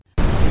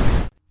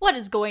What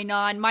is going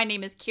on? My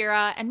name is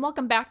Kira, and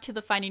welcome back to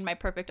the Finding My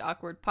Perfect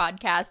Awkward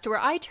podcast, where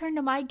I turn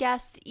to my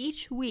guests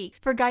each week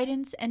for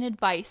guidance and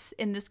advice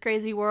in this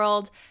crazy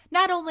world.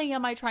 Not only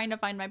am I trying to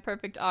find my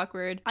perfect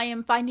awkward, I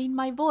am finding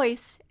my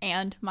voice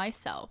and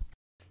myself.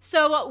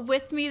 So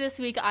with me this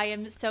week, I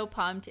am so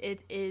pumped. It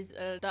is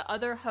the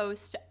other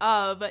host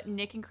of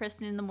Nick and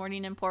Kristen in the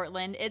Morning in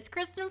Portland. It's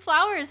Kristen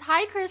Flowers.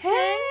 Hi, Kristen.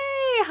 Hey,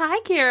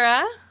 hi,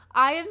 Kira.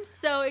 I am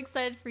so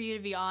excited for you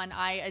to be on.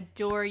 I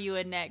adore you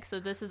and Nick, so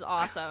this is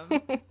awesome.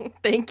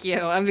 Thank you.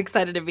 I'm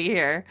excited to be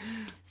here.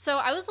 So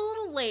I was a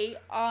little late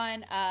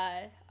on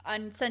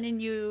sending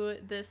you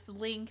this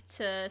link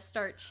to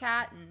start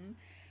chatting,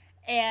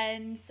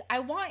 and I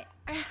want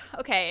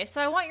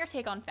your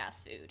take on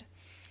fast food.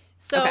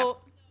 So Okay.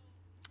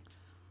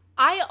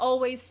 I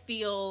always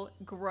feel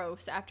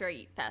gross after I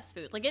eat fast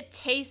food. Like, it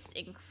tastes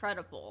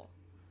incredible,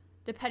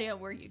 depending on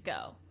where you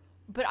go.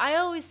 But I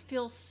always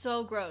feel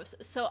so gross.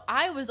 So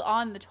I was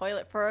on the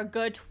toilet for a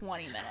good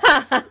 20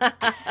 minutes.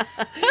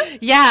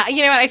 Yeah,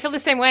 you know what? I feel the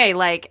same way.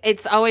 Like,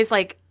 it's always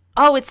like,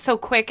 oh, it's so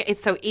quick,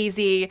 it's so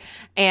easy,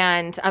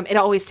 and it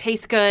always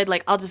tastes good.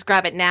 Like, I'll just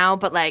grab it now.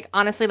 But, like,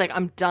 honestly, like,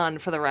 I'm done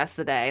for the rest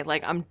of the day.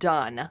 Like, I'm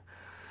done.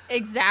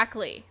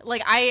 Exactly.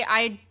 Like,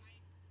 I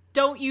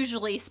don't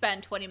usually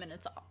spend 20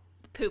 minutes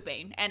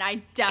pooping, and I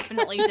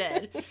definitely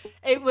did.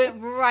 It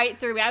went right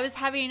through me. I was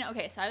having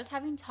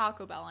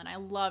Taco Bell, and I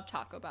love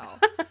Taco Bell.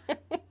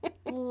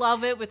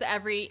 Love it with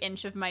every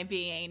inch of my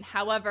being.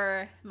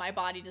 However, my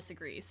body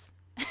disagrees.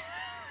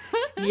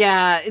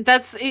 Yeah,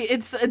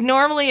 it's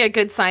normally a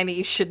good sign that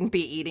you shouldn't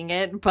be eating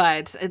it,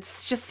 but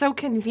it's just so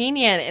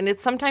convenient, and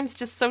it's sometimes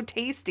just so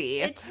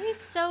tasty. It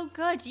tastes so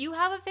good. Do you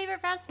have a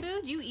favorite fast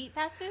food? Do you eat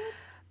fast food?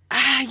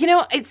 You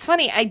know, it's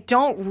funny. I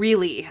don't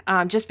really,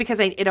 just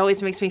because it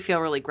always makes me feel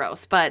really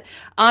gross. But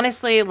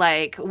honestly,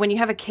 like when you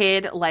have a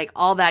kid, like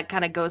all that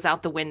kind of goes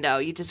out the window.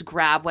 You just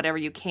grab whatever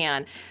you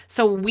can.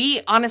 So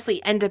we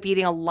honestly end up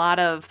eating a lot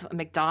of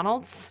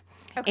McDonald's.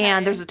 Okay.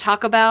 And there's a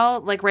Taco Bell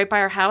like right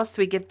by our house,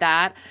 so we get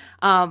that.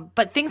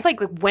 But things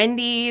like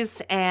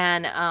Wendy's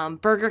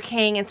and Burger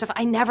King and stuff,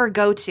 I never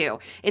go to.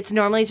 It's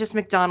normally just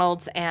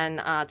McDonald's and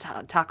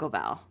Taco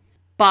Bell.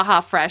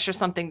 Baja Fresh or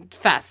something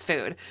fast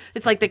food.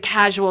 It's like the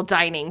casual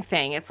dining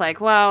thing. It's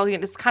like, well,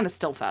 it's kind of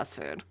still fast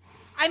food.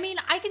 I mean,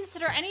 I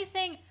consider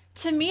anything,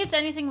 to me, it's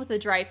anything with a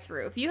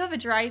drive-through. If you have a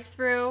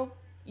drive-through,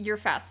 you're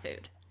fast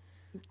food.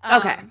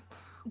 Okay.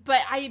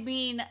 But I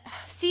mean,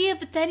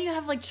 but then you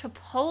have like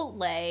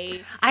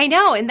Chipotle. I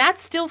know, and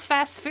that's still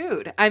fast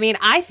food. I mean,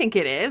 I think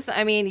it is.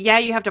 I mean, yeah,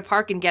 you have to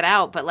park and get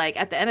out, but like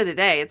at the end of the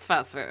day, it's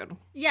fast food.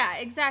 Yeah,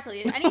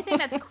 exactly. Anything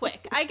that's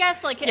quick. I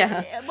guess like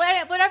Yeah.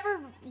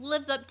 whatever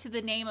lives up to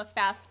the name of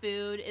fast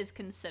food is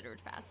considered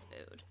fast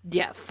food.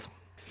 Yes.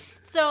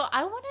 So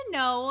I want to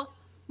know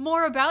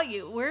more about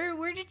you.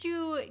 Where did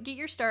you get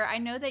your start? I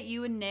know that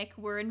you and Nick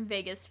were in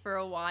Vegas for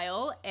a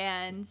while,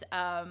 and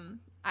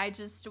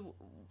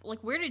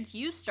where did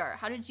you start?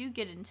 How did you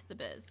get into the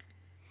biz?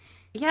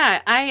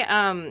 Yeah,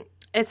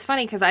 it's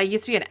funny because I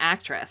used to be an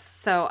actress.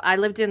 So I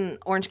lived in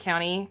Orange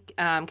County,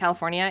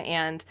 California,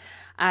 and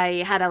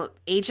I had an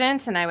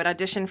agent, and I would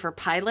audition for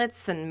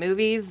pilots and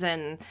movies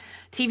and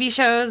TV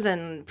shows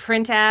and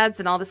print ads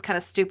and all this kind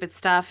of stupid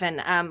stuff,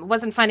 and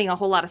wasn't finding a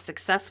whole lot of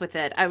success with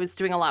it. I was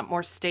doing a lot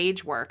more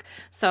stage work.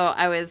 So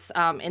I was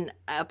in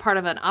a part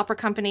of an opera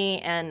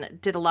company and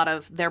did a lot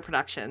of their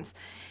productions.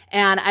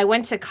 And I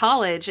went to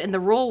college, and the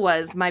rule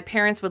was my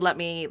parents would let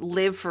me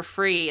live for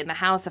free in the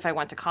house if I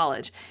went to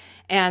college.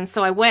 And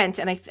so I went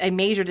and I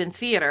majored in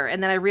theater.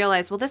 And then I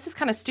realized, well, this is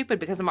kind of stupid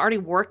because I'm already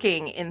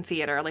working in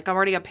theater. Like, I'm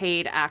already a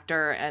paid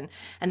actor, and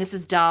this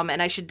is dumb.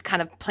 And I should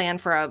kind of plan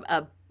for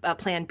a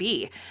plan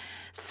B.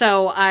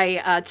 So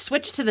I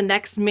switched to the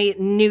next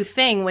new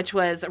thing, which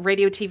was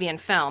radio, TV, and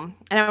film.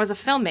 And I was a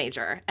film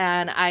major,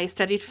 and I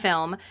studied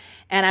film.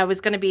 And I was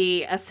going to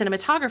be a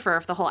cinematographer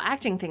if the whole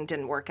acting thing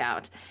didn't work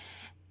out.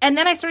 And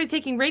then I started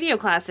taking radio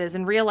classes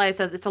and realized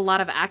that it's a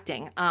lot of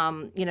acting,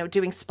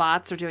 doing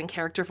spots or doing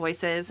character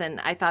voices. And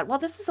I thought, well,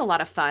 this is a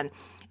lot of fun.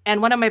 And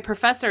one of my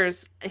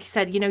professors, he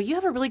said, you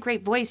have a really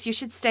great voice. You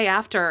should stay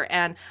after.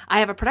 And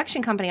I have a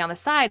production company on the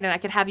side, and I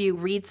could have you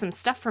read some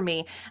stuff for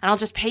me, and I'll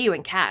just pay you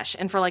in cash.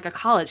 And for like a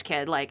college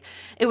kid, like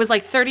it was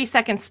like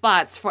 30-second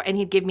spots and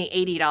he'd give me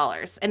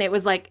 $80. And it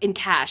was like in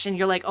cash. And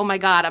you're like, oh my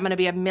God, I'm going to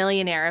be a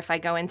millionaire if I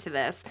go into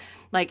this.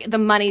 Like, the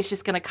money's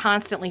just going to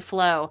constantly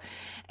flow.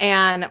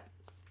 And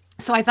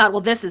so I thought, well,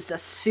 this is a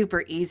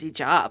super easy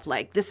job.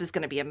 Like, this is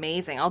going to be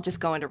amazing. I'll just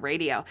go into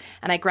radio.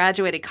 And I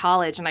graduated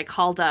college, and I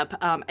called up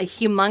a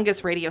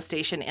humongous radio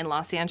station in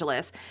Los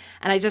Angeles.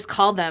 And I just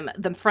called them,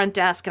 the front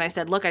desk, and I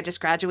said, look, I just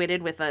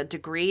graduated with a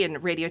degree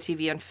in radio,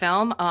 TV, and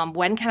film.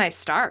 When can I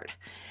start?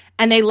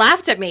 And they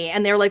laughed at me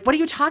and they were like, what are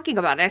you talking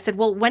about? And I said,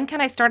 well, when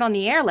can I start on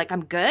the air? Like,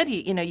 I'm good.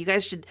 You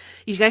guys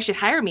should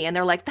hire me. And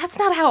they're like, that's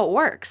not how it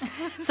works.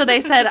 So they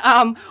said,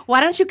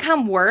 why don't you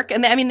come work?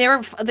 And I mean,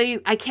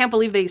 I can't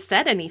believe they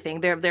said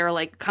anything. They were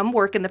like, come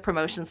work in the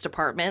promotions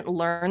department,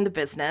 learn the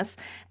business,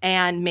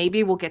 and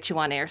maybe we'll get you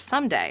on air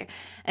someday.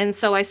 And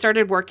so I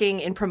started working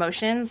in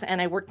promotions,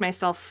 and I worked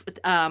myself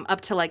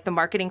up to like the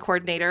marketing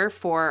coordinator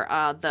for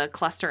the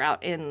cluster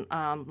out in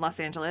Los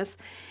Angeles,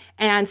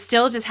 and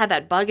still just had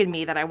that bug in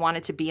me that I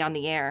wanted to be on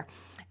the air.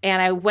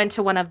 And I went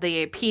to one of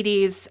the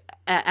PDs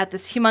at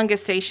this humongous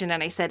station,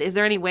 and I said, is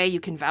there any way you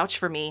can vouch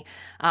for me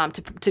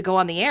to go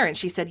on the air? And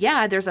she said,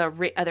 yeah, there's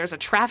a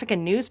traffic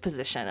and news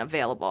position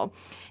available.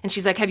 And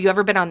she's like, have you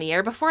ever been on the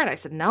air before? And I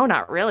said, no,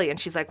 not really. And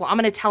she's like, well, I'm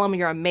going to tell them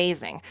you're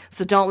amazing,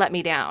 so don't let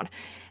me down.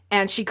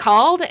 And she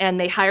called and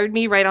they hired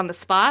me right on the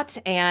spot.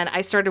 And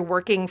I started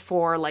working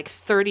for like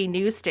 30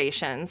 news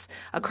stations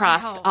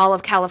across all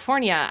of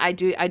California. I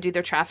do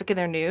their traffic and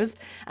their news.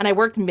 And I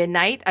worked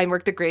midnight. I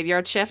worked the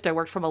graveyard shift. I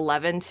worked from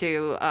 11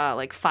 to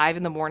like 5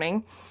 in the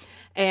morning.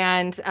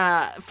 And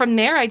from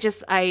there,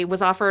 I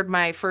was offered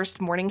my first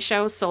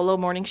solo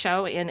morning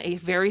show in a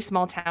very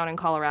small town in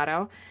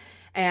Colorado.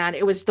 And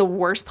it was the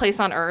worst place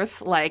on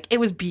earth. Like, it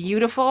was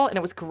beautiful and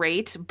it was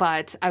great,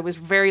 but I was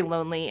very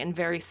lonely and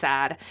very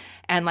sad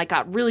and like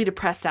got really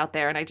depressed out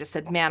there. And I just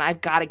said, man,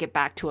 I've got to get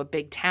back to a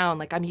big town.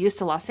 Like, I'm used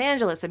to Los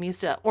Angeles. I'm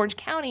used to Orange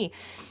County.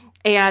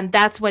 And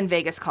that's when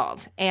Vegas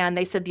called. And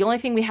they said, the only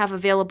thing we have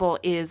available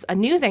is a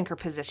news anchor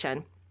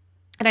position.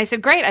 And I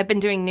said, great, I've been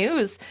doing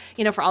news,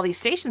 for all these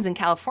stations in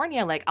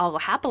California. Like, I'll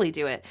happily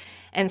do it.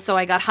 And so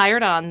I got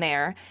hired on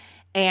there.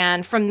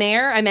 And from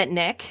there, I met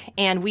Nick,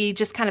 and we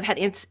just kind of had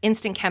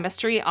instant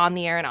chemistry on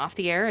the air and off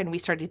the air, and we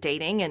started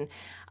dating,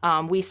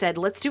 and we said,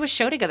 let's do a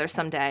show together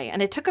someday.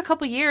 And it took a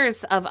couple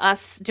years of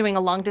us doing a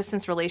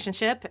long-distance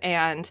relationship,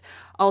 and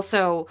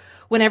also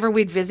whenever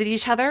we'd visit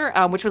each other,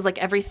 which was like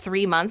every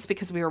 3 months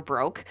because we were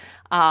broke,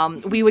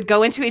 we would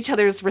go into each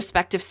other's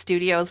respective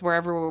studios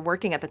wherever we were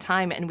working at the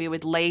time, and we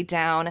would lay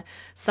down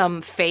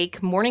some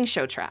fake morning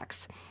show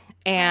tracks.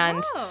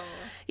 And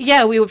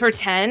yeah, we would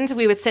pretend.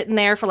 We would sit in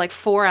there for like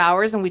 4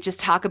 hours and we'd just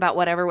talk about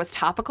whatever was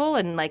topical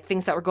and like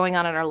things that were going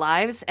on in our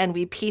lives. And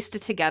we pieced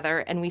it together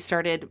and we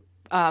started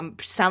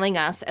selling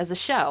us as a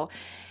show.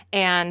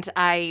 And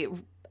I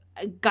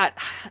got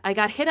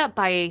hit up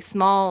by a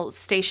small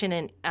station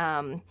in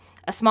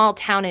a small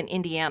town in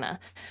Indiana,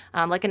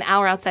 like an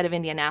hour outside of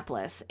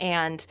Indianapolis.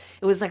 And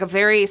it was like a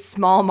very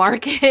small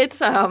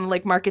market,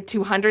 like market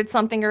 200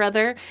 something or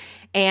other.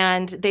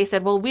 And they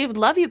said, well, we would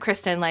love you,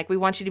 Kristen. Like, we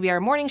want you to be our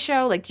morning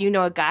show. Like, do you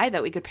know a guy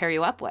that we could pair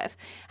you up with?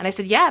 And I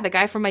said, yeah, the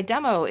guy from my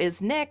demo is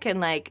Nick.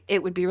 And like,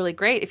 it would be really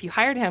great if you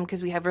hired him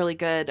because we have really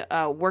good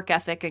work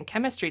ethic and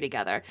chemistry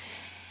together.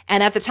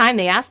 And at the time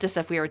they asked us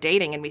if we were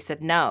dating and we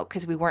said no,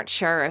 because we weren't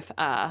sure if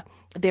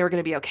they were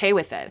going to be okay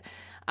with it.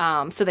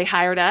 So they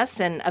hired us,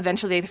 and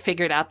eventually they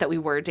figured out that we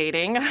were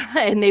dating,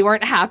 and they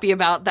weren't happy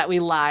about that we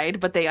lied,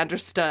 but they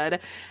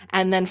understood.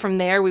 And then from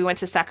there, we went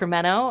to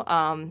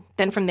Sacramento.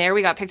 Then from there,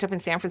 we got picked up in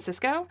San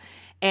Francisco,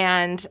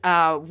 and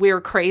we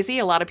were crazy.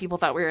 A lot of people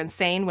thought we were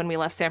insane when we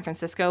left San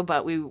Francisco,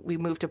 but we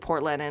moved to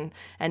Portland,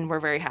 and we're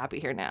very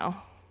happy here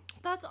now.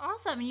 That's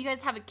awesome. And you guys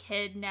have a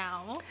kid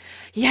now.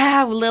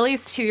 Yeah,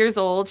 Lily's 2 years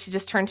old. She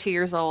just turned 2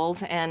 years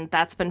old, and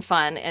that's been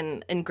fun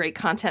and great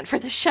content for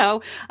the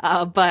show.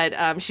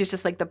 But she's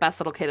just like the best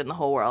little kid in the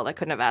whole world. I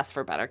couldn't have asked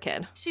for a better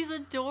kid. She's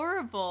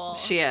adorable.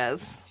 She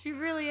is. She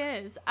really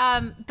is.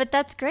 But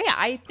that's great.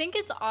 I think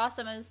it's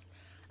awesome. I was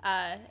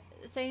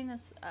saying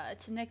this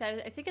to Nick.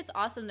 I think it's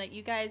awesome that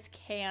you guys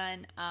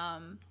can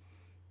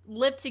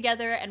live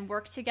together and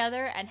work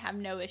together and have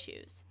no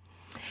issues.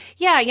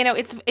 Yeah,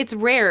 it's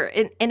rare,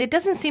 and it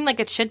doesn't seem like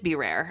it should be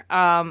rare.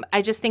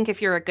 I just think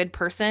if you're a good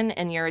person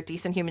and you're a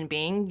decent human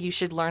being, you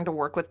should learn to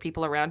work with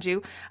people around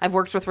you. I've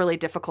worked with really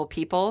difficult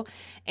people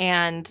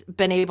and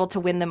been able to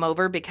win them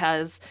over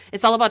because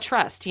it's all about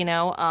trust,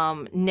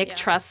 Nick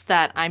trusts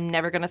that I'm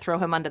never going to throw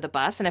him under the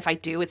bus, and if I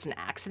do, it's an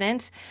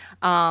accident.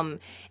 And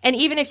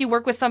even if you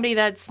work with somebody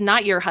that's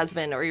not your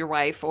husband or your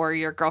wife or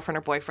your girlfriend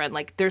or boyfriend,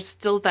 like, there's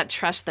still that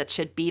trust that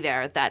should be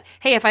there that,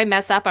 hey, if I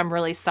mess up, I'm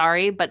really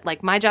sorry, but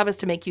like, my job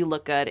is to make you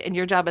look good and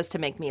your job is to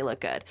make me look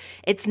good.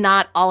 It's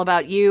not all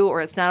about you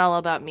or it's not all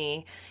about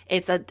me.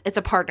 It's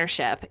a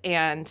partnership,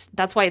 and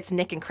that's why it's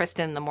Nick and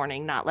Kristen in the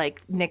morning, not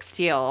like Nick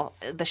Steele,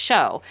 the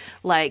show.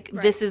 Like,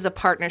 right. This is a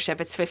partnership.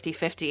 It's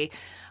 50-50.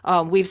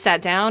 We've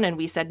sat down and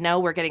we said, no,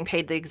 we're getting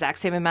paid the exact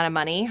same amount of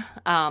money.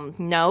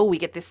 No, we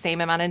get the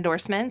same amount of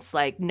endorsements.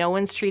 Like, no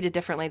one's treated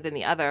differently than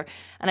the other.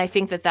 And I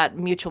think that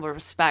mutual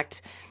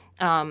respect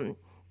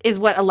is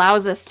what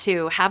allows us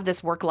to have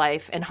this work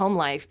life and home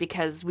life,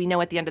 because we know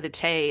at the end of the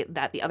day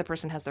that the other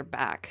person has their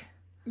back.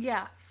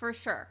 Yeah, for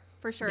sure.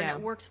 For sure. Yeah. And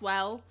it works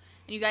well.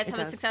 And you guys have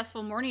a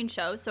successful morning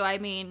show. So, I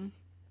mean,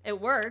 it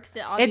works.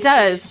 It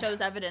does. Shows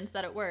evidence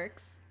that it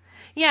works.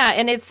 Yeah,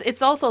 and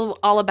it's also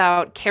all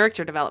about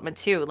character development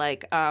too.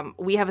 Like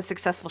we have a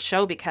successful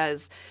show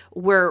because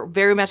we're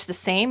very much the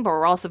same, but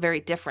we're also very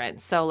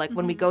different. So like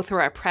when we go through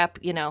our prep,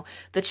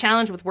 the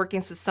challenge with working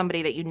with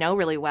somebody that you know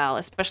really well,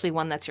 especially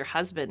one that's your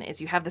husband,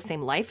 is you have the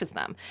same life as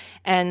them.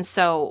 And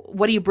so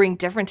what do you bring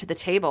different to the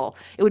table?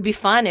 It would be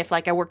fun if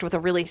like I worked with a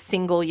really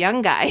single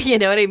young guy, you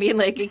know what I mean?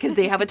 Like because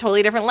they have a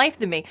totally different life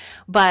than me.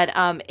 But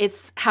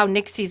it's how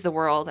Nick sees the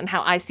world and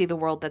how I see the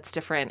world that's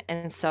different.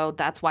 And so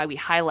that's why we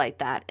highlight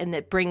that. And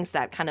it brings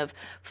that kind of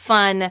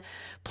fun,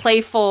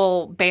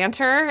 playful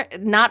banter,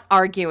 not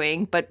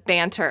arguing, but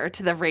banter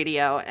to the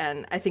radio.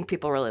 And I think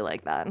people really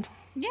like that.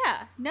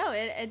 Yeah, no,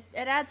 it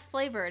adds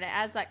flavor and it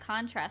adds that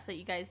contrast that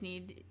you guys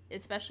need,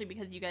 especially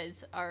because you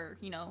guys are,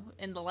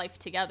 in the life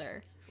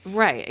together.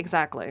 Right,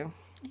 exactly.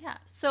 Yeah.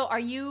 So are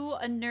you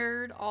a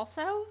nerd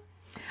also?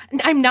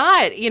 I'm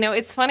not.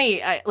 It's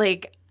funny.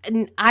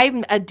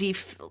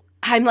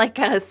 I'm like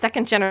a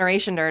second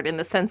generation nerd in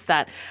the sense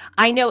that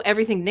I know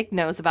everything Nick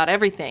knows about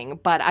everything,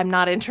 but I'm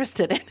not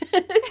interested in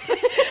it.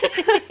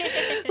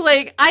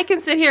 Like I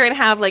can sit here and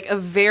have like a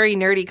very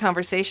nerdy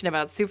conversation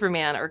about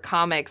Superman or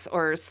comics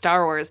or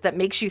Star Wars that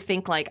makes you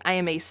think like I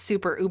am a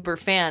super uber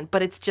fan,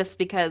 but it's just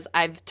because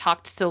I've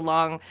talked so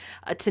long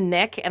to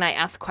Nick and I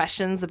ask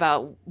questions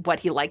about what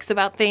he likes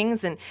about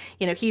things. And,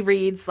 he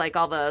reads like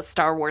all the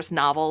Star Wars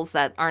novels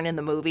that aren't in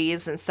the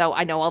movies. And so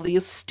I know all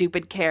these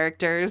stupid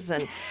characters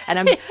and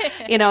I'm,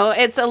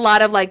 it's a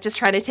lot of like just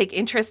trying to take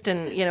interest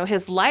in,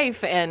 his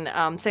life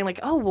and saying like,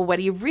 oh, well, what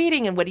are you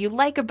reading and what do you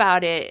like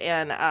about it?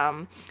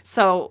 And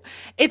so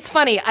it's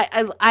funny.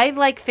 I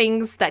like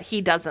things that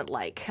he doesn't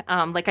like.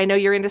 Like I know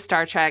you're into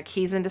Star Trek.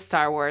 He's into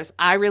Star Wars.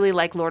 I really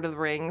like Lord of the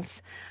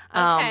Rings.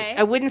 Okay.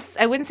 I wouldn't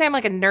say I'm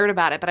like a nerd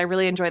about it, but I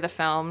really enjoy the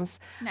films.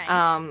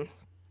 Nice.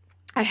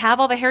 I have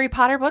all the Harry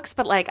Potter books,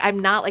 but like I'm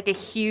not like a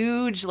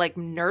huge like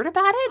nerd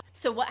about it.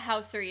 So what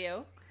house are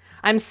you?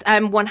 I'm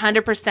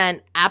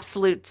 100%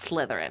 absolute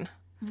Slytherin.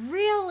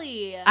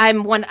 Really?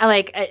 I'm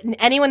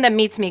anyone that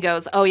meets me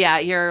goes, oh yeah,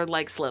 you're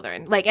like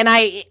Slytherin. Like, and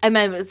I'm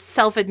a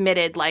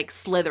self-admitted like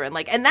Slytherin.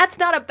 Like, and that's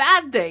not a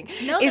bad thing.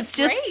 No, that's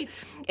great.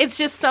 It's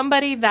just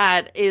somebody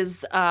that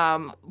is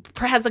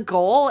has a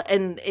goal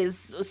and is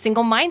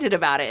single-minded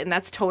about it, and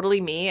that's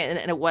totally me. And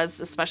it was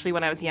especially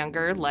when I was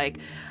younger. Like,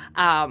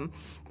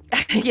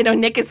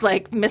 Nick is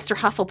like Mr.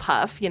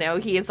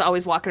 Hufflepuff. He is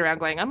always walking around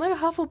going, I'm like a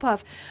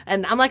Hufflepuff.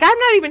 And I'm like, I'm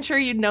not even sure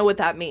you'd know what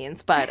that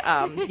means. But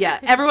yeah,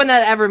 everyone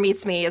that ever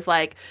meets me is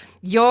like,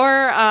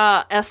 you're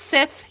a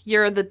Sith,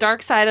 you're the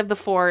dark side of the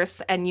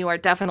Force, and you are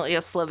definitely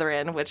a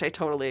Slytherin, which I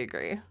totally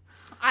agree.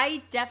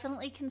 I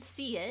definitely can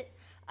see it.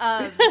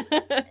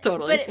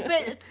 Totally.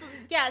 But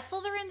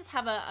Slytherins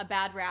have a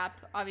bad rap,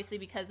 obviously,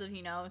 because of,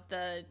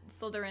 the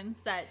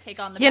Slytherins that take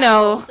on the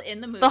battles in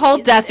the movies. The whole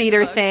Death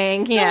Eater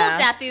thing, yeah.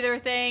 The whole Death Eater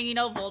thing,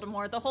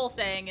 Voldemort, the whole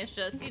thing is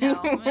just,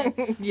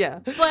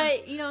 Yeah.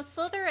 But,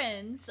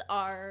 Slytherins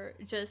are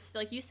just,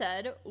 like you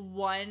said,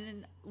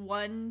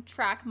 one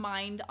track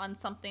mind on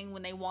something.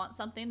 When they want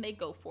something, they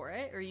go for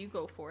it, or you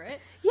go for it.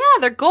 Yeah,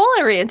 they're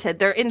goal-oriented.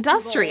 They're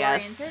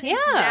industrious. Yeah.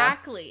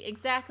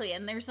 Exactly.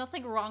 And there's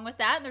nothing wrong with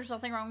that, and there's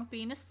nothing wrong with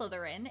being a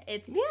Slytherin.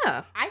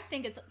 I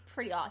think it's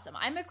pretty awesome.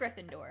 I'm a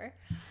Gryffindor.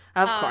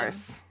 Of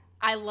course.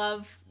 I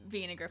love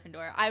being a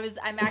Gryffindor.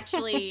 I'm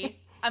actually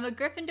I'm a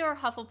Gryffindor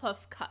Hufflepuff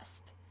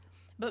cusp,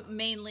 but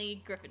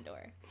mainly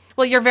Gryffindor.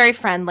 Well, you're very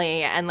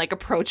friendly and like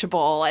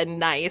approachable and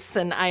nice,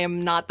 and I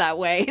am not that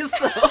way.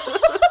 So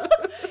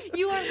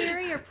you are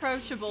very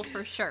approachable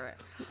for sure.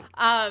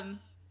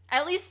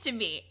 At least to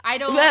me. I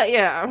don't...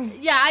 Yeah.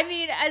 Yeah, I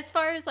mean, as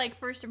far as, like,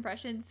 first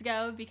impressions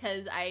go,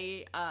 because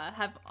I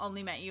have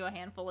only met you a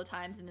handful of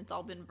times, and it's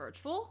all been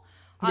virtual.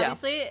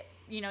 Obviously,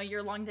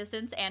 you're long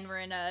distance, and we're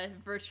in a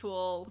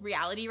virtual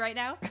reality right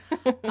now.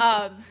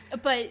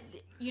 But,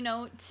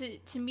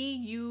 to me,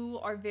 you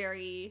are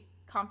very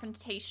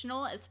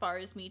confrontational as far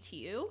as me to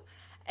you.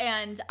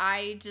 And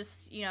I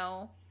just,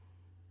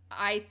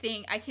 I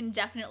think I can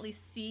definitely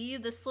see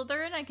the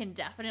Slytherin. I can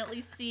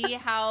definitely see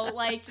how,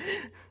 like,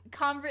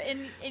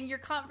 in your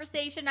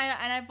conversation,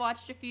 and I've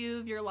watched a few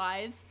of your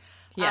lives.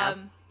 Yeah.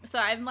 So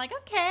I'm like,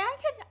 okay,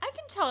 I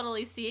can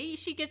totally see.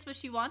 She gets what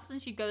she wants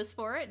and she goes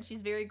for it, and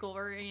she's very goal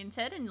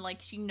oriented and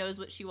like she knows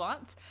what she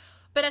wants.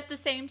 But at the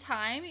same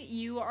time,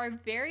 you are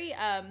very,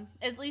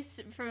 at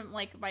least from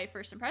like my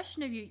first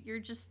impression of you,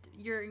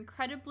 you're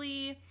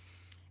incredibly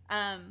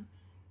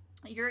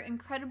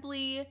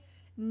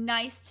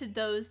nice to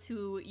those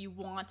who you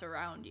want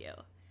around you.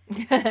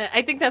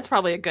 I think that's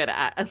probably a good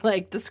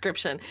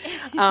description.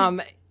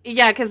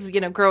 Yeah, because,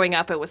 growing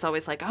up, it was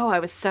always like, oh,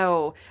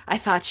 I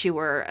thought you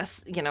were a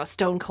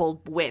stone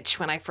cold witch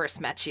when I first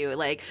met you.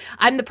 Like,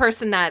 I'm the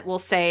person that will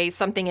say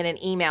something in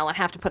an email and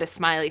have to put a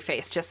smiley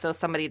face just so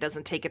somebody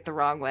doesn't take it the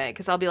wrong way.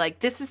 Because I'll be like,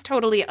 this is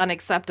totally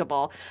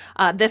unacceptable.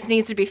 This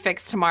needs to be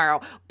fixed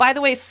tomorrow. By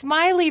the way,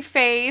 smiley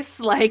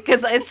face, like,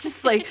 because it's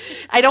just like,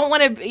 I don't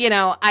want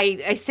to,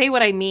 I say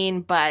what I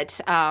mean,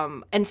 but,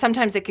 and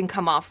sometimes it can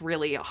come off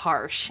really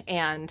harsh.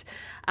 And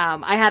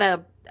I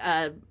had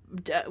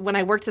when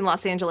I worked in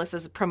Los Angeles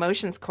as a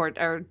promotions court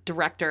or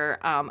director,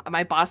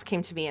 my boss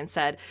came to me and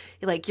said,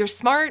 like, you're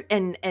smart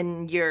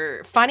and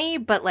you're funny,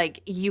 but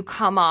like you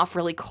come off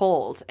really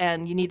cold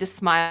and you need to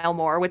smile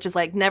more, which is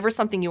like never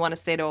something you want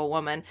to say to a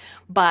woman.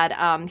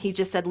 But he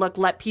just said, look,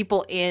 let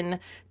people in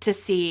to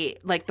see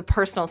like the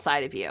personal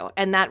side of you.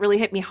 And that really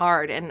hit me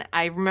hard. And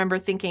I remember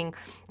thinking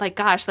like,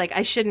 gosh, like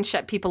I shouldn't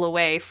shut people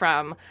away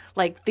from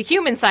like the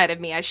human side of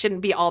me. I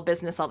shouldn't be all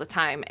business all the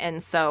time.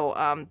 And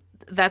so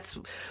that's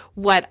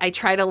what I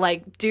try to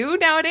like do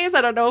nowadays. I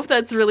don't know if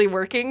that's really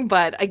working,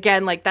 but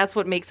again, like that's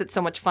what makes it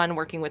so much fun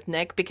working with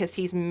Nick, because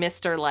he's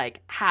Mr.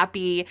 like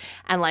happy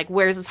and like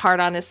wears his heart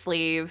on his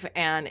sleeve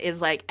and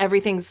is like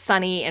everything's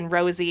sunny and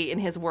rosy in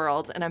his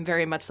world. And I'm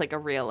very much like a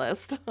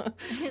realist.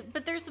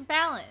 But there's a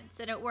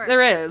balance and it works.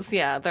 There is.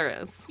 Yeah, there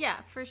is.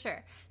 Yeah, for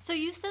sure. So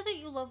you said that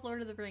you love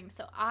Lord of the Rings.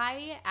 So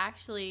I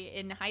actually,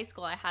 in high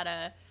school, I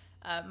had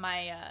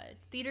my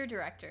theater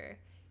director.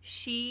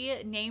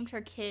 She named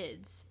her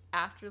kids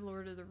after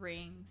Lord of the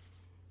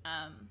Rings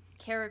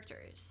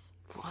characters.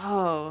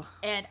 Whoa.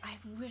 And I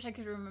wish I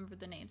could remember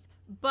the names.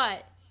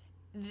 But,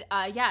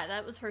 yeah,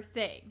 that was her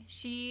thing.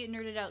 She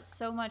nerded out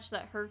so much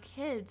that her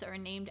kids are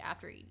named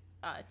after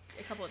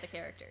a couple of the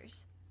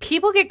characters.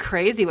 People get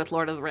crazy with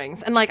Lord of the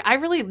Rings. And, like, I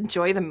really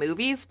enjoy the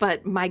movies,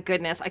 but my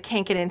goodness, I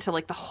can't get into,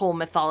 like, the whole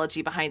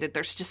mythology behind it.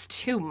 There's just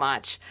too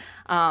much.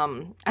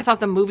 I thought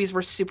the movies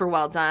were super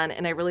well done,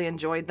 and I really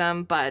enjoyed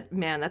them. But,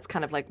 man, that's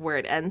kind of, like, where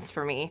it ends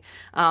for me.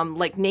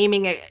 Like,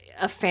 naming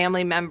a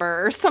family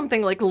member or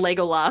something like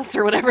Legolas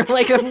or whatever.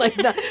 Like,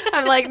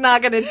 I'm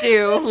not going to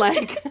do,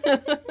 like...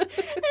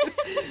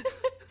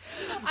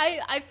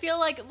 I feel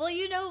like, well,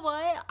 you know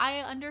what? I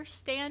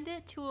understand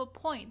it to a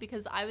point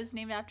because I was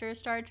named after a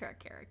Star Trek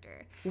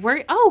character.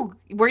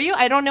 Were you?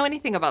 I don't know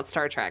anything about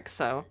Star Trek,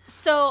 so.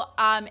 So,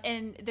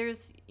 and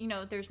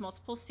there's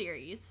multiple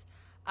series.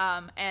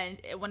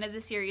 And one of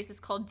the series is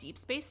called Deep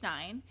Space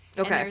Nine.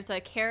 Okay. And there's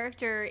a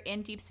character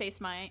in Deep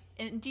Space Nine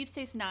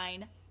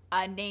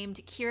named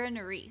Kira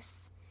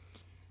Nerys.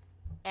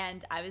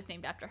 And I was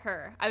named after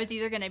her. I was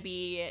either going to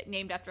be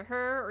named after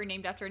her or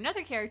named after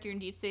another character in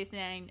Deep Space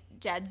Nine,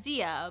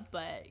 Jadzia,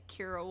 but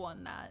Kira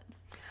won that.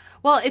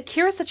 Well,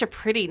 Kira's such a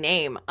pretty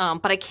name,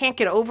 but I can't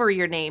get over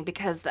your name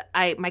because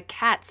my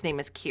cat's name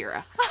is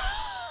Kira.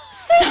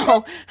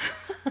 So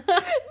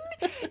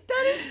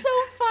that is so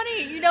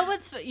funny. You know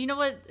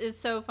what is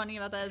so funny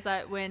about that is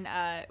that when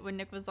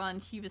Nick was on,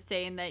 he was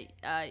saying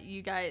that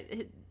you guys,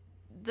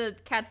 the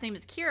cat's name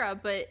is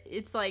Kira, but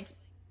it's like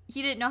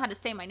he didn't know how to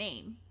say my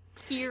name.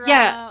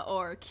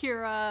 Or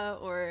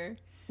Kira or...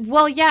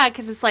 Well, yeah,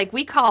 because it's like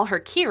we call her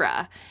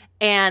Kira,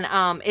 and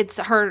it's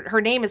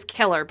her name is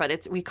Killer,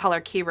 but we call her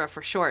Kira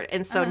for short.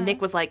 And so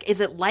Nick was like, "Is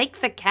it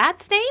like the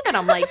cat's name?" And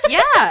I'm like,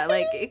 "Yeah,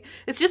 like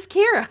it's just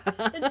Kira."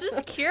 It's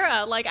just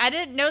Kira. Like I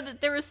didn't know that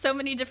there were so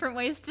many different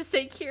ways to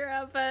say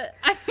Kira, but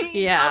I mean,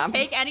 yeah. I'll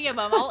take any of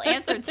them. I'll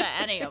answer to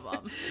any of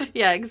them.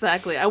 Yeah,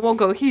 exactly. I won't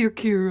go here,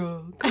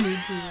 Kira. Come here,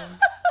 Kira.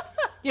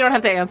 You don't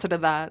have to answer to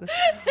that.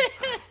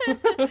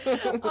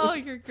 Oh,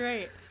 you're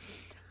great.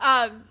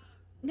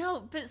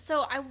 No, but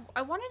so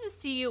I wanted to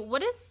see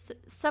what is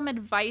some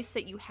advice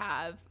that you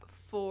have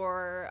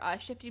for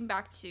shifting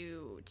back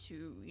to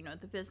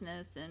the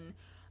business and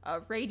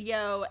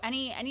radio,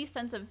 any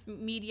sense of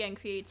media and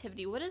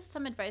creativity. What is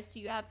some advice do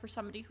you have for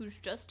somebody who's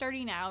just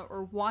starting out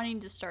or wanting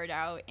to start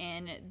out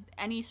in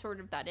any sort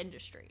of that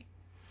industry?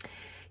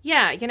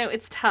 Yeah,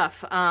 it's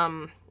tough.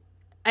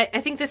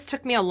 I think this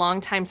took me a long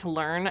time to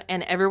learn,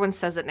 and everyone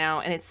says it now,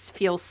 and it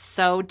feels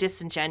so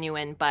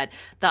disingenuous, but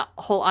the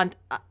whole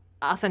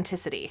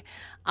authenticity.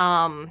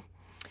 I,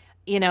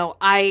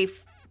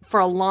 for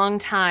a long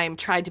time,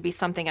 tried to be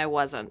something I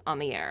wasn't on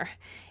the air.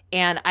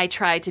 And I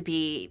tried to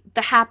be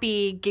the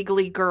happy,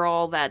 giggly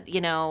girl that,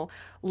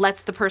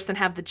 lets the person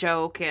have the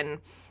joke, and,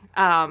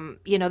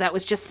 that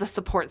was just the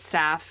support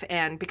staff,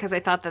 and because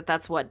I thought that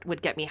that's what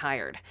would get me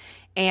hired.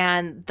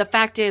 And the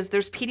fact is,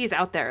 there's PDs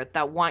out there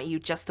that want you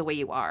just the way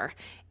you are.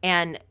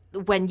 And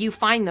when you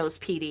find those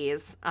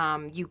PDs,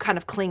 you kind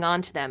of cling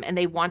on to them, and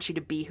they want you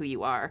to be who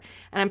you are.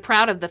 And I'm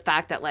proud of the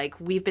fact that, like,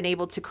 we've been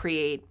able to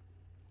create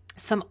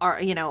some,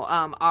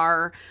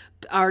 our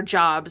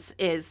jobs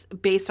is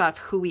based off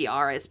who we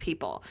are as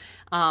people.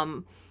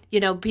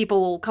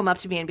 People will come up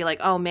to me and be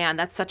like, "Oh man,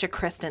 that's such a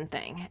Kristen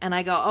thing." And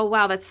I go, "Oh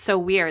wow, that's so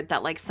weird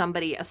that like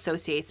somebody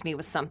associates me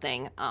with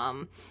something."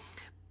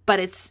 But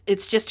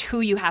it's just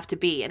who you have to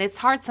be. And it's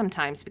hard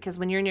sometimes because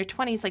when you're in your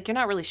 20s, like you're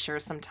not really sure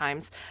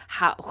sometimes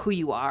who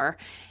you are.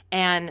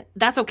 And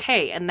that's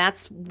okay. And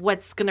that's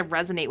what's going to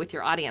resonate with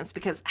your audience,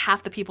 because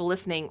half the people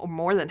listening, or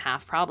more than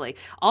half probably,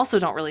 also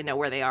don't really know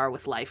where they are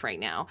with life right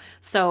now.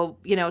 So,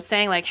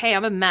 saying like, "Hey,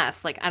 I'm a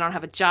mess. Like, I don't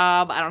have a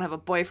job. I don't have a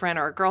boyfriend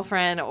or a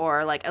girlfriend,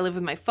 or like I live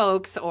with my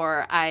folks,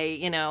 or I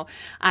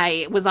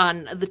was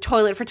on the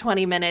toilet for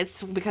 20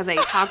 minutes because I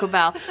talk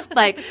about,"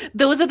 like,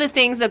 those are the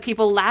things that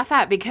people laugh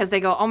at because they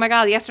go, "Oh my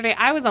God, yesterday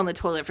I was on the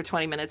toilet for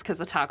 20 minutes because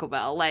of Taco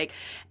Bell. Like,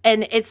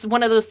 and it's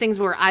one of those things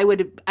where I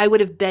would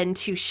have been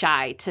too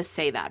shy to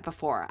say that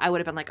before. I would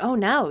have been like, oh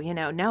no,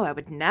 no, I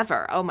would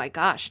never. Oh my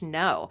gosh,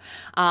 no.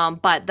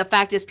 But the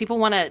fact is, people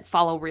want to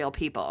follow real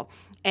people.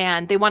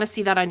 And they want to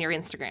see that on your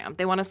Instagram.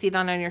 They want to see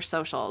that on your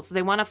socials.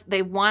 They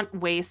want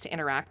ways to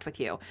interact with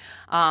you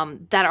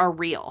that are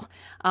real.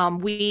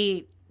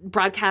 We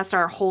broadcast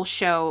our whole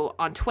show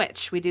on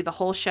Twitch. We do the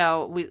whole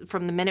show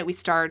from the minute we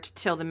start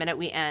till the minute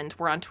we end.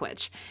 We're on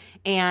Twitch.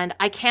 And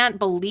I can't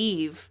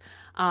believe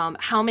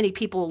how many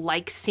people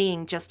like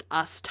seeing just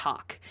us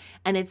talk.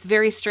 And it's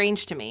very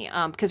strange to me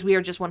because we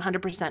are just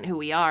 100% who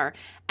we are.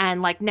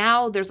 And like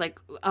now there's like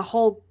a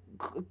whole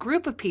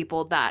group of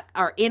people that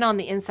are in on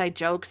the inside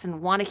jokes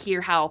and want to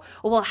hear how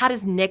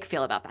does Nick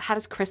feel about that? How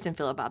does Kristen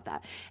feel about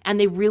that? And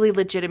they really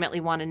legitimately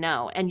want to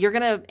know. And you're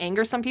going to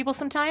anger some people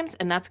sometimes,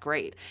 and that's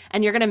great.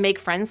 And you're going to make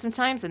friends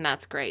sometimes, and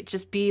that's great.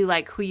 Just be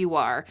like who you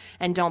are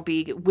and don't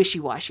be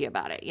wishy-washy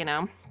about it, you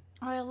know?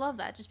 Oh, I love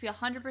that. Just be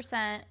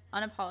 100%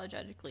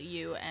 unapologetically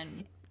you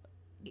and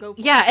go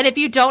for it. And if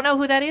you don't know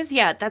who that is,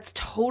 that's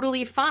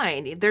totally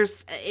fine.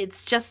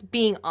 It's just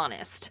being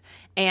honest.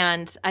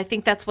 And I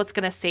think that's what's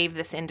going to save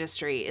this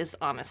industry is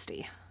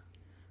honesty.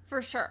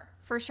 For sure.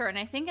 And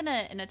I think in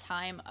a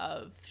time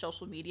of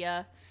social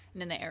media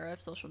and in the era of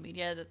social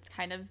media, that's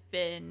kind of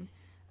been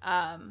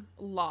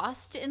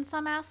lost in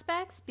some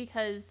aspects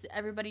because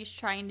everybody's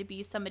trying to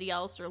be somebody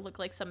else or look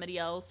like somebody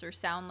else or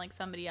sound like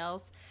somebody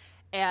else.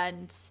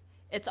 And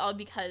it's all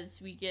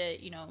because we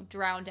get,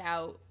 drowned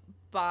out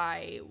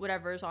by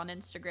whatever's on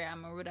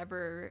Instagram or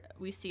whatever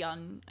we see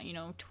on,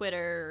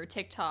 Twitter or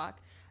TikTok,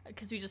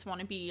 because we just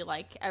want to be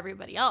like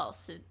everybody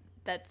else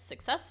that's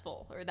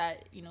successful or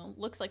that,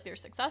 looks like they're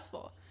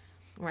successful.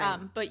 Right.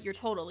 But you're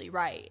totally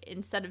right.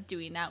 Instead of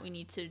doing that,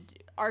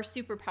 our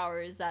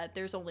superpower is that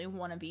there's only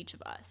one of each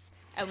of us,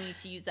 and we need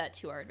to use that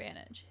to our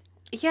advantage.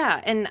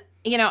 Yeah. And,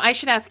 I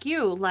should ask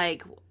you,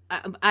 like,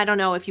 I don't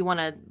know if you want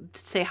to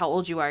say how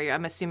old you are.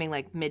 I'm assuming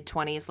like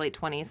mid-20s, late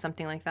 20s,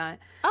 something like that.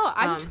 Oh,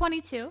 I'm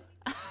 22.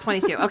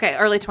 22. Okay,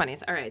 early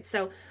 20s. All right.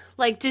 So,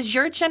 like, does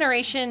your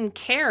generation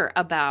care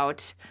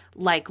about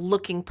like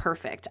looking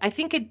perfect? I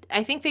think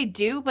they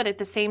do, but at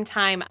the same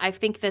time, I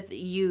think that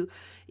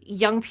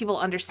young people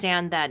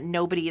understand that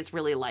nobody is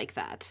really like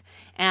that.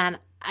 And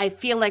I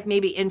feel like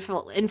maybe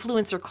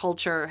influencer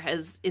culture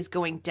is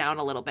going down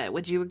a little bit.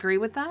 Would you agree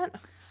with that?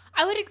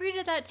 I would agree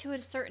to that to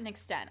a certain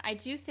extent. I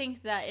do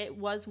think that it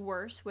was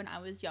worse when I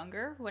was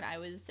younger, when I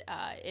was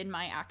in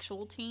my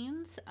actual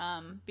teens.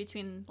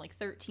 Between like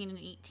 13 and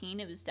 18,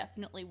 it was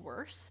definitely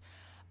worse.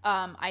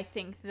 I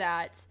think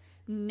that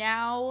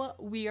now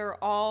we are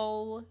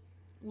all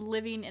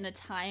living in a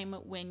time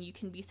when you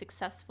can be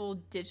successful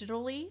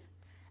digitally,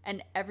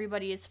 and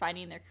everybody is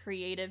finding their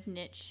creative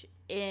niche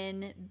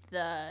in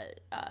the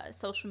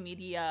social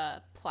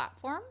media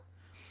platform.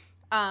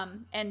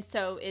 And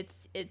so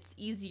it's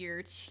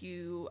easier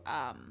to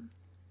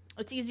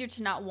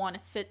not want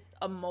to fit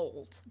a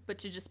mold, but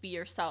to just be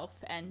yourself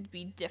and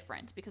be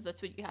different, because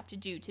that's what you have to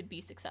do to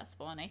be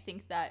successful. And I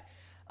think that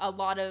a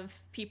lot of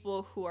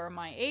people who are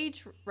my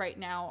age right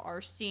now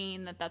are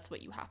seeing that that's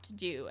what you have to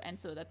do. And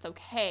so that's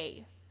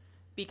okay,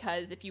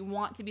 because if you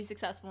want to be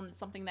successful and it's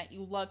something that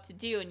you love to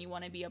do and you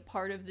want to be a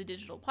part of the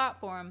digital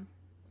platform,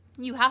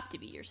 you have to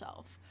be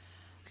yourself.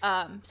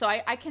 So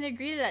I can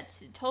agree to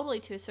that totally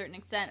to a certain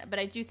extent, but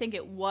I do think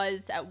it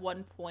was at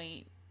one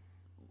point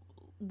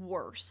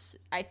worse.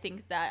 I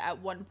think that at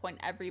one point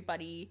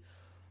everybody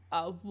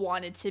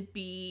wanted to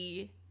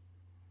be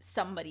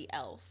somebody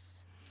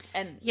else.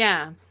 And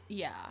yeah.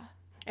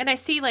 And I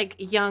see like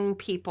young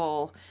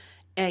people,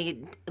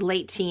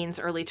 late teens,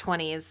 early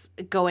 20s,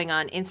 going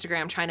on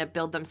Instagram trying to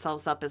build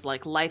themselves up as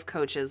like life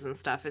coaches and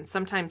stuff. And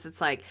sometimes it's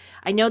like,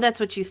 I know that's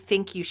what you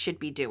think you should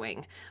be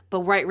doing,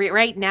 but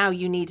right now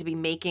you need to be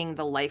making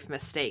the life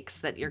mistakes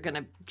that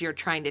you're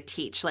trying to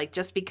teach. Like,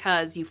 just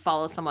because you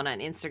follow someone on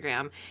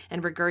Instagram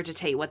and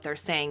regurgitate what they're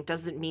saying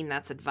doesn't mean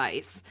that's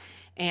advice.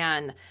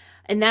 And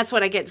that's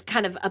what I get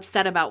kind of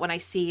upset about when I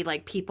see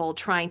like people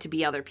trying to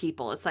be other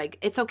people. It's like,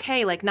 it's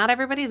okay. Like, not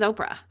everybody's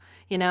Oprah,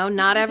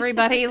 not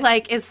everybody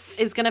like is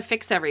going to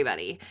fix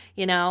everybody,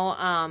 and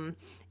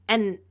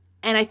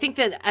I think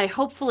that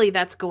hopefully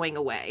that's going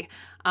away.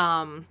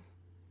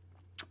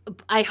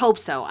 I hope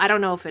so. I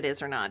don't know if it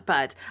is or not,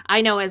 but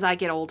I know as I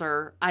get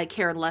older, I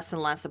care less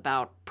and less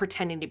about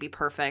pretending to be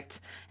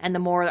perfect. And the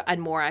more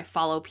and more I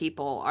follow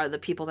people are the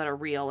people that are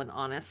real and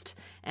honest.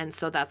 And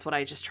so that's what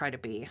I just try to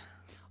be.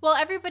 Well,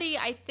 everybody,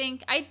 I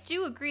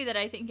do agree that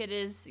I think it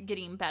is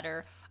getting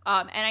better.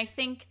 And I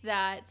think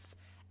that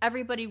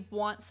everybody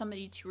wants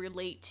somebody to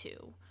relate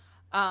to.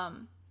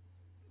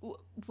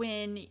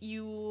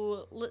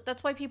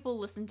 That's why people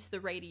listen to the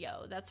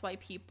radio. That's why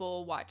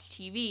people watch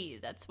TV.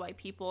 That's why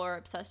people are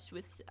obsessed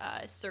with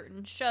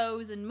certain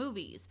shows and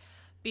movies,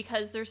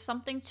 because there's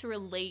something to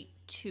relate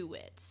to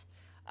it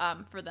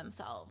for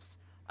themselves.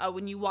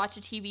 When you watch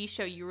a TV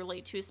show, you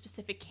relate to a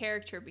specific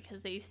character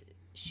because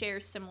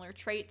shares similar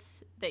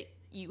traits that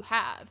you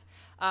have.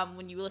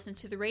 When you listen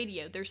to the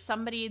radio, there's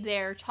somebody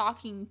there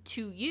talking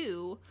to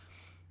you,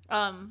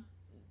 and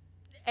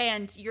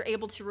you're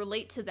able to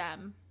relate to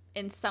them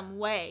in some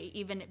way,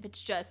 even if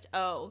it's just,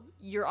 oh,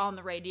 you're on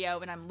the radio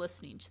and I'm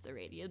listening to the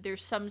radio.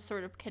 There's some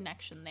sort of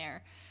connection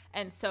there.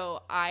 And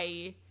so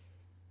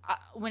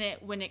when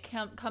it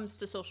comes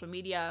to social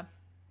media,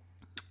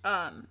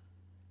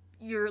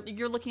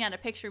 you're looking at a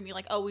picture and be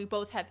like, oh, we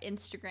both have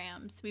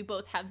Instagrams, we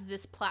both have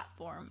this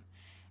platform,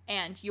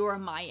 and you're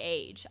my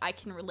age. I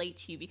can relate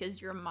to you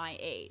because you're my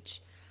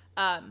age.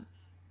 And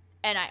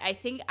I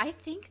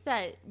think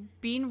that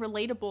being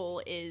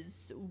relatable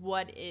is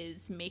what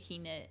is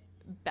making it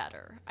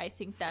better. I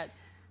think that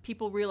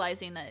people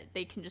realizing that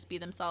they can just be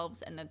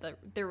themselves and that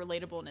they're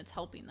relatable and it's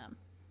helping them.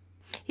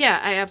 Yeah,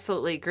 I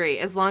absolutely agree.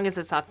 As long as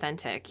it's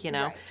authentic, you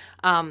know.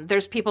 Right.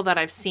 There's people that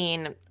I've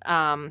seen,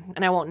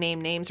 and I won't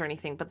name names or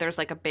anything, but there's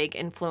like a big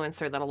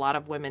influencer that a lot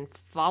of women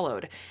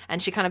followed,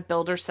 and she kind of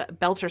built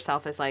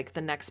herself as like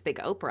the next big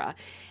Oprah.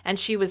 And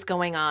she was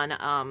going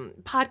on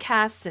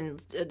podcasts and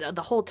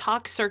the whole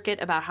talk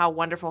circuit about how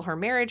wonderful her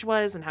marriage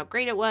was and how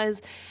great it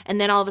was. And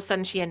then all of a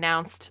sudden she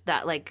announced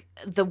that like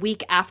the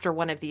week after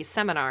one of these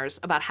seminars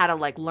about how to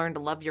like learn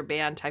to love your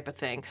band type of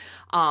thing,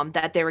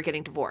 that they were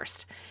getting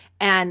divorced.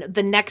 And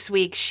the next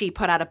week, she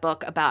put out a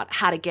book about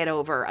how to get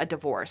over a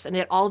divorce. And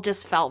it all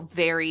just felt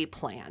very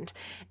planned.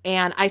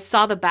 And I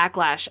saw the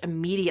backlash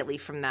immediately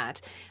from that.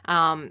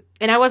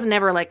 And I wasn't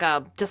ever like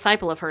a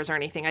disciple of hers or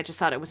anything. I just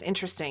thought it was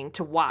interesting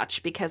to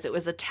watch because it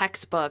was a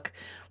textbook.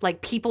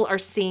 Like people are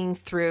seeing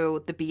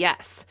through the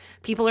BS.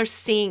 People are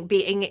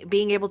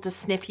being able to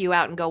sniff you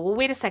out and go, well,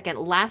 wait a second.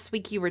 Last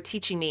week you were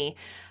teaching me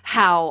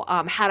how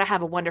to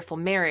have a wonderful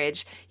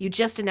marriage. You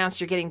just announced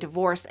you're getting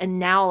divorced, and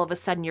now all of a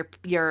sudden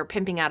you're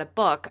pimping out a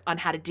book on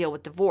how to deal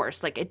with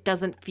divorce. Like it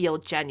doesn't feel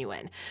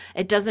genuine.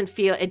 It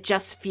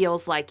just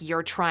feels like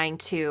you're trying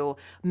to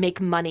make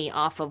money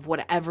off of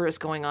whatever is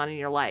going on in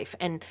your life.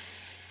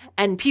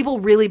 And people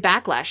really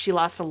backlash. She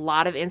lost a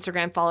lot of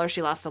Instagram followers.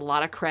 She lost a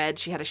lot of cred.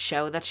 She had a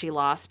show that she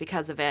lost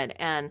because of it.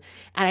 And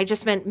I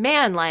just meant,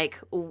 man, like,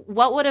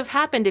 what would have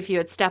happened if you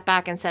had stepped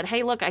back and said,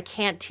 hey, look, I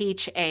can't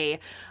teach a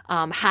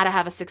how to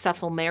have a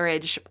successful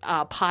marriage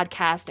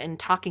podcast and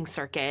talking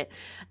circuit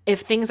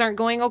if things aren't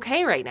going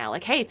okay right now.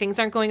 Like, hey, things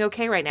aren't going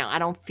okay right now. I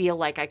don't feel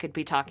like I could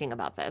be talking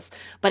about this.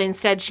 But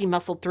instead, she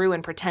muscled through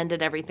and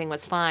pretended everything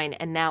was fine.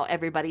 And now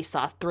everybody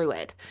saw through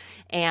it.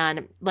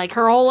 And like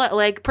her whole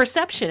like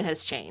perception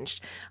has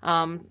changed.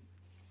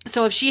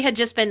 So if she had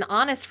just been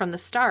honest from the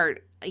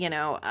start, you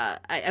know,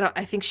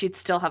 I think she'd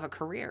still have a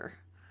career.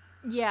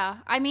 Yeah.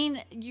 I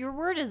mean, your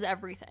word is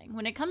everything.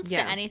 When it comes to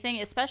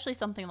anything, especially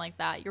something like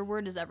that, your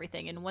word is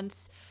everything. And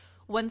once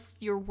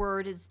your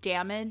word is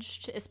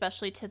damaged,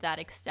 especially to that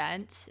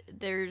extent,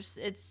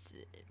 it's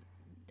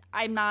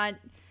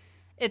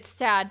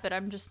sad, but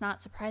I'm just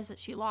not surprised that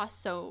she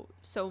lost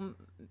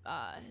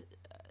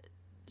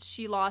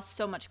she lost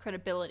so much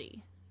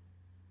credibility.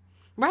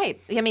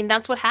 Right. I mean,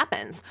 that's what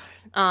happens.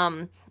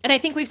 And I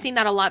think we've seen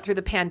that a lot through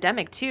the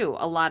pandemic, too.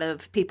 A lot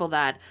of people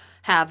that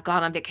have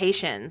gone on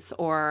vacations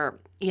or,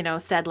 you know,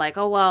 said like,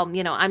 oh, well,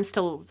 you know,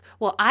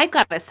 I've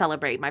got to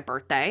celebrate my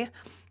birthday.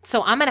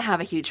 So I'm going to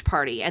have a huge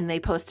party. And they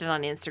post it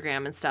on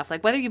Instagram and stuff.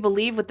 Like whether you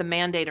believe with the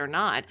mandate or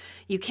not,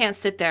 you can't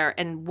sit there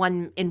and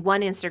in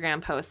one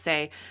Instagram post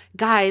say,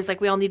 guys,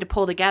 like we all need to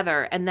pull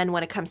together. And then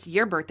when it comes to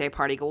your birthday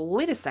party, go, well,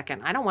 wait a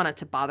second. I don't want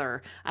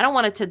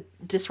it to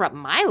disrupt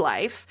my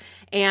life.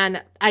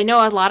 And I know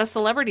a lot of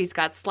celebrities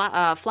got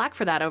flack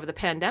for that over the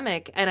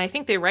pandemic. And I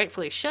think they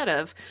rightfully should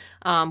have,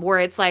 where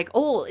it's like,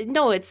 oh,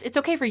 no, it's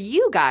okay for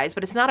you guys,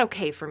 but it's not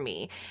okay for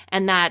me.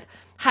 And that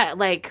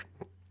like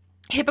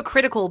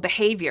hypocritical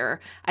behavior,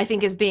 I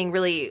think, is being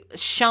really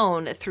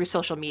shown through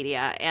social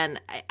media. And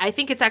I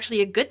think it's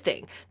actually a good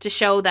thing to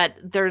show that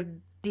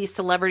these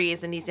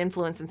celebrities and these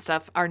influencers and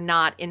stuff are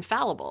not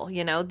infallible,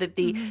 you know, that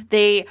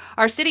they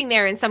are sitting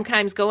there and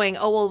sometimes going,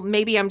 oh, well,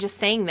 maybe I'm just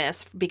saying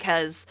this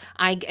because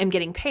I am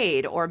getting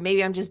paid, or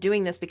maybe I'm just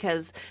doing this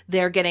because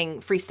they're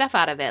getting free stuff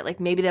out of it. Like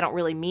maybe they don't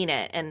really mean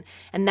it. And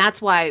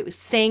that's why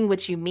saying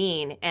what you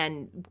mean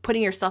and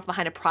putting yourself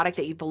behind a product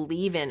that you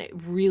believe in, it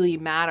really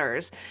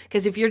matters.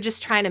 Because if you're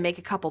just trying to make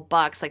a couple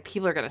bucks, like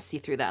people are going to see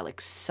through that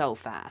like so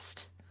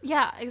fast.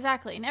 Yeah,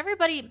 exactly.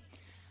 And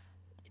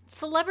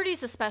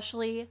celebrities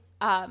especially,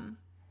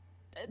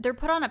 they're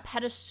put on a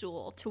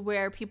pedestal to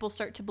where people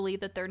start to believe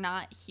that they're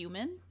not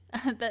human.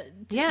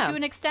 To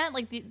an extent,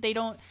 like they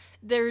don't.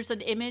 There's an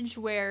image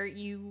where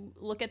you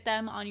look at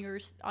them on your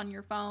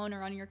phone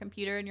or on your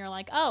computer, and you're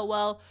like, oh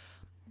well,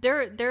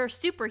 they're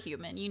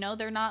superhuman. You know,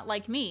 they're not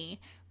like me.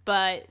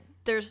 But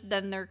there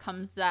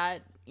comes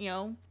that, you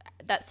know,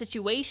 that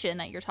situation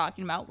that you're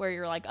talking about where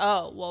you're like,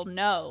 oh well,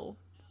 no,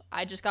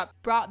 I just got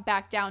brought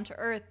back down to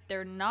earth.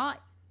 They're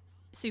not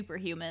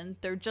superhuman.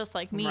 They're just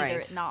like me. Right.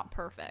 They're not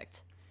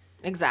perfect.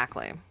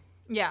 Exactly.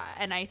 Yeah,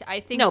 and I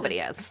think nobody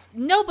is.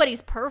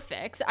 Nobody's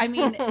perfect. I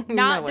mean,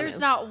 there's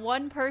not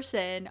one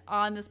person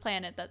on this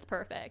planet that's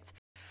perfect.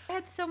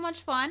 had so much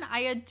fun.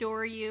 I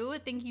adore you.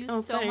 Thank you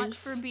so thanks. much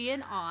for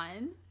being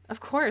on. Of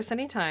course,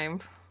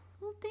 anytime.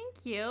 Well,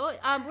 thank you.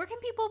 Where can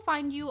people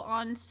find you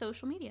on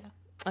social media?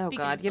 Oh Speaking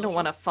God, of you don't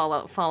social.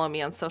 want to follow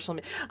me on social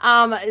media.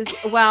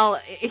 Well,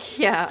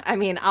 yeah. I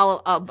mean,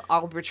 I'll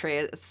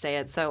say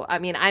it. So, I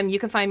mean, you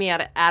can find me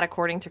at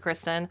According to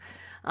Kristen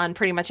on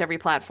pretty much every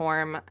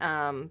platform.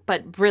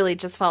 But really,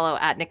 just follow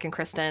at Nick and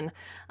Kristen,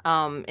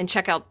 and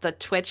check out the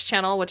Twitch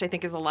channel, which I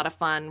think is a lot of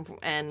fun,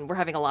 and we're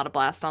having a lot of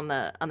blast on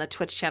the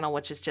Twitch channel,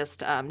 which is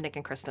just Nick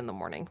and Kristen in the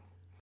morning.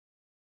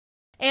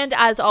 And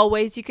as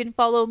always, you can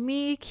follow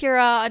me,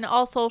 Kira, on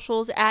all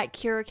socials at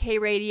Kira K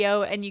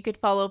Radio, and you could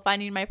follow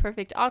Finding My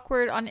Perfect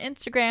Awkward on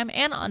Instagram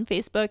and on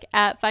Facebook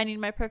at Finding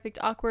My Perfect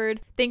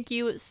Awkward. Thank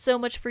you so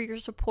much for your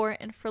support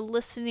and for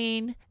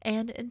listening.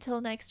 And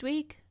until next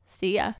week, see ya.